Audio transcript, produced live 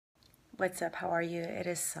What's up? How are you? It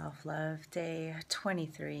is self-love day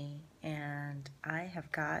 23 and I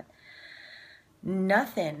have got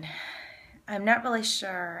nothing. I'm not really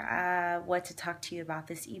sure what to talk to you about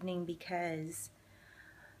this evening because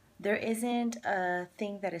there isn't a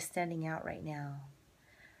thing that is standing out right now.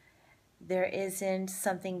 There isn't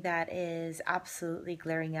something that is absolutely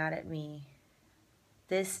glaring out at me.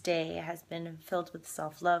 This day has been filled with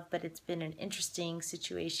self-love, but it's been an interesting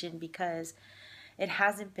situation because it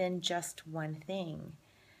hasn't been just one thing.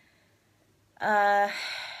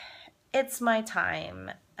 It's my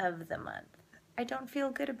time of the month. I don't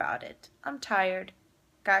feel good about it. I'm tired.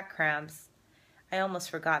 Got cramps. I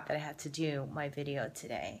almost forgot that I had to do my video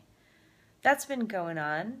today. That's been going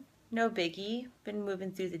on. No biggie. Been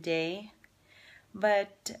moving through the day.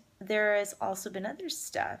 But there has also been other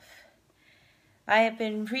stuff. I have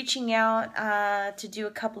been reaching out to do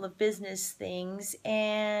a couple of business things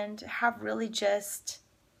and have really just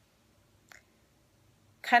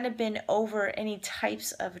kind of been over any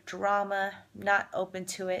types of drama, not open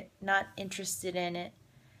to it, not interested in it.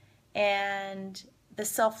 And the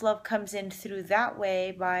self-love comes in through that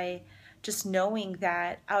way by just knowing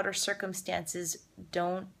that outer circumstances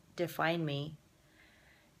don't define me.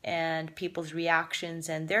 And people's reactions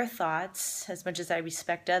and their thoughts, as much as I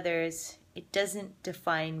respect others, it doesn't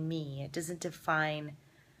define me. It doesn't define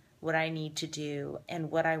what I need to do and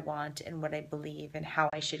what I want and what I believe and how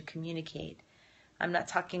I should communicate. I'm not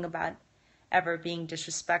talking about ever being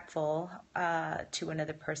disrespectful to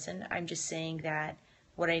another person. I'm just saying that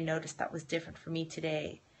what I noticed that was different for me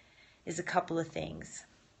today is a couple of things.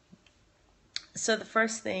 So the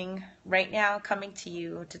first thing right now, coming to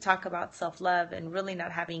you to talk about self-love and really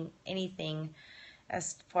not having anything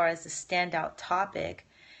as far as a standout topic,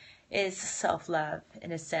 is self-love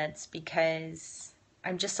in a sense, because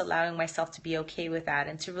I'm just allowing myself to be okay with that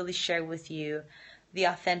and to really share with you the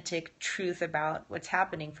authentic truth about what's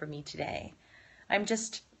happening for me today. I'm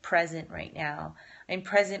just present right now. I'm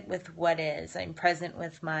present with what is. I'm present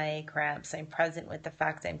with my cramps. I'm present with the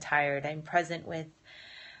fact I'm tired. I'm present with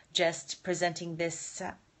just presenting this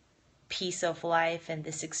piece of life and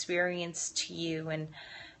this experience to you, and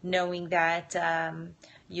knowing that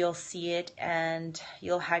you'll see it and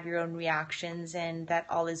you'll have your own reactions and that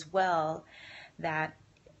all is well, that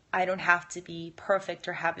I don't have to be perfect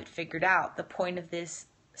or have it figured out. The point of this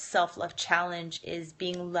self-love challenge is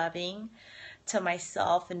being loving to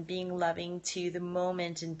myself and being loving to the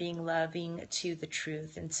moment and being loving to the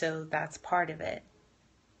truth. And so that's part of it.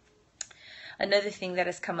 Another thing that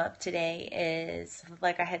has come up today is,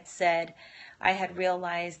 like I had said, I had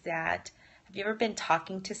realized that, have you ever been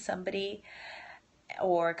talking to somebody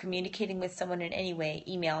or communicating with someone in any way,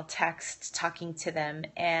 email, text, talking to them,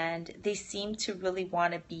 and they seem to really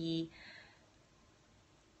want to be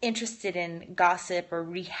interested in gossip or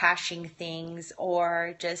rehashing things,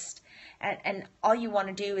 or just, and all you want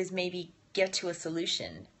to do is maybe get to a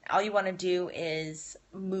solution. All you want to do is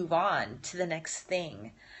move on to the next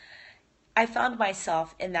thing. I found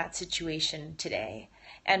myself in that situation today,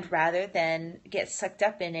 and rather than get sucked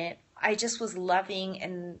up in it, I just was loving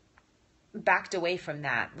and backed away from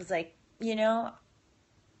that. It was like,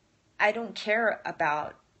 I don't care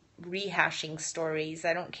about rehashing stories.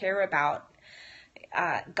 I don't care about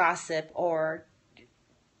gossip or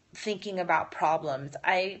thinking about problems.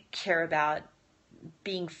 I care about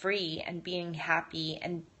being free and being happy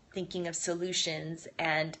and thinking of solutions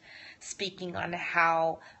and speaking on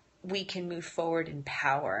how we can move forward in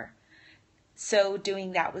power. So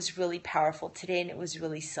doing that was really powerful today, and it was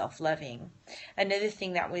really self-loving. Another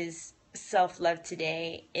thing that was self-love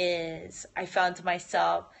today is I found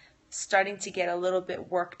myself starting to get a little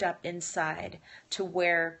bit worked up inside, to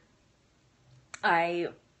where I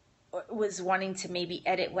was wanting to maybe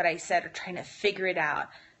edit what I said or trying to figure it out.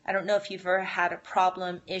 I don't know if you've ever had a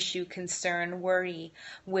problem, issue, concern, worry,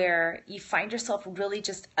 where you find yourself really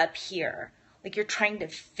just up here, like you're trying to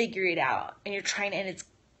figure it out, and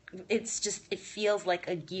it's just, it feels like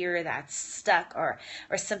a gear that's stuck, or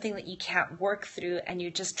something that you can't work through and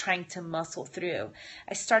you're just trying to muscle through.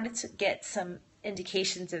 I started to get some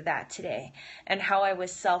indications of that today, and how I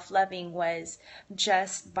was self-loving was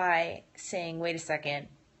just by saying, wait a second,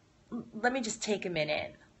 let me just take a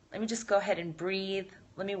minute. Let me just go ahead and breathe.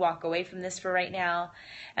 Let me walk away from this for right now,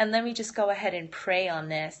 and let me just go ahead and pray on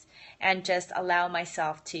this and just allow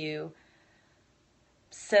myself to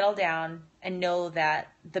settle down and know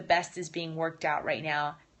that the best is being worked out right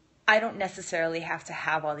now. I don't necessarily have to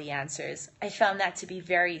have all the answers. I found that to be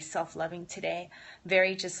very self-loving today,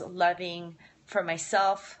 very just loving for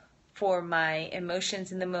myself, for my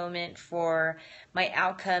emotions in the moment, for my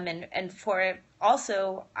outcome, and for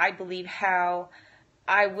also, I believe, how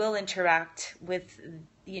I will interact with,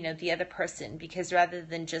 the other person, because rather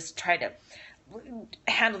than just try to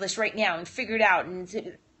handle this right now and figure it out,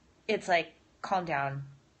 and it's like, calm down.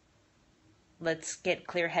 Let's get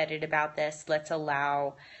clear headed about this. Let's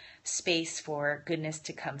allow space for goodness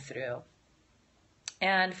to come through.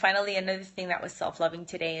 And finally, another thing that was self loving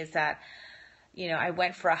today is that, I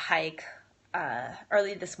went for a hike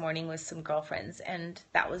early this morning with some girlfriends, and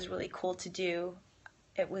that was really cool to do.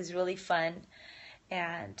 It was really fun,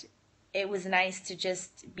 and it was nice to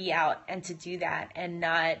just be out and to do that and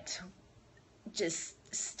not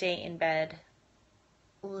just stay in bed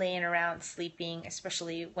laying around sleeping,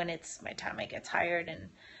 especially when it's my time. I get tired, and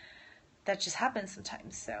that just happens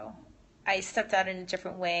sometimes. So I stepped out in a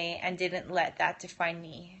different way and didn't let that define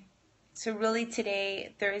me. So really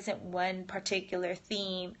today, there isn't one particular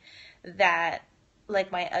theme that,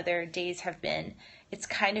 like my other days have been. It's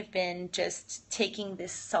kind of been just taking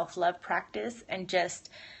this self-love practice and just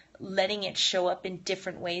letting it show up in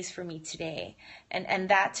different ways for me today. And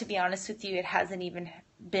that, to be honest with you, it hasn't even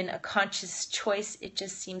been a conscious choice. It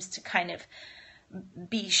just seems to kind of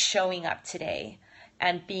be showing up today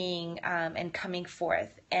and being and coming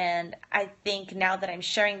forth. And I think now that I'm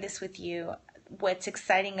sharing this with you, what's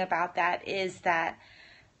exciting about that is that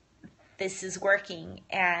this is working,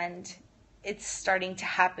 and it's starting to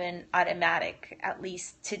happen automatic. At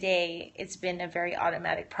least today, it's been a very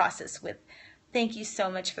automatic process with, thank you so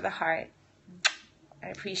much for the heart. I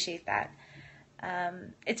appreciate that.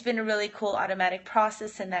 It's been a really cool automatic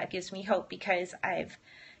process, and that gives me hope, because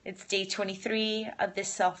it's day 23 of this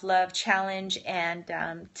self-love challenge, and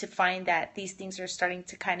to find that these things are starting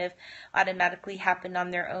to kind of automatically happen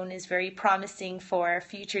on their own is very promising for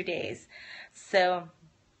future days. So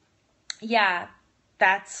yeah,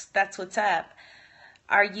 that's what's up.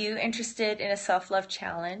 Are you interested in a self-love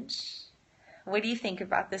challenge? What do you think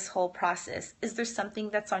about this whole process? Is there something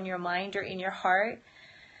that's on your mind or in your heart?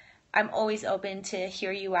 I'm always open to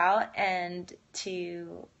hear you out and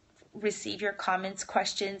to receive your comments,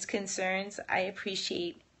 questions, concerns. I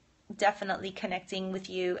appreciate definitely connecting with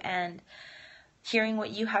you and hearing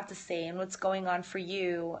what you have to say and what's going on for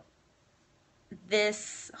you.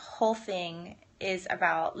 This whole thing is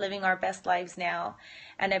about living our best lives now,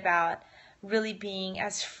 and about really being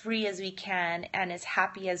as free as we can and as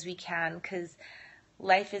happy as we can, because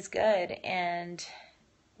life is good and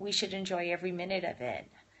we should enjoy every minute of it.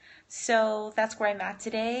 So that's where I'm at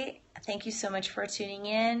today. Thank you so much for tuning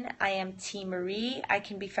in. I am Teemaree. I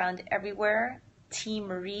can be found everywhere,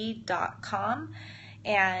 teemaree.com.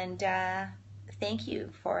 And thank you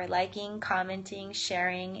for liking, commenting,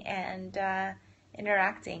 sharing, and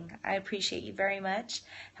interacting. I appreciate you very much.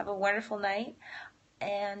 Have a wonderful night,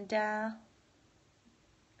 and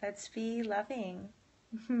let's be loving.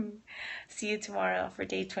 See you tomorrow for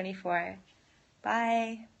day 24.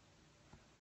 Bye.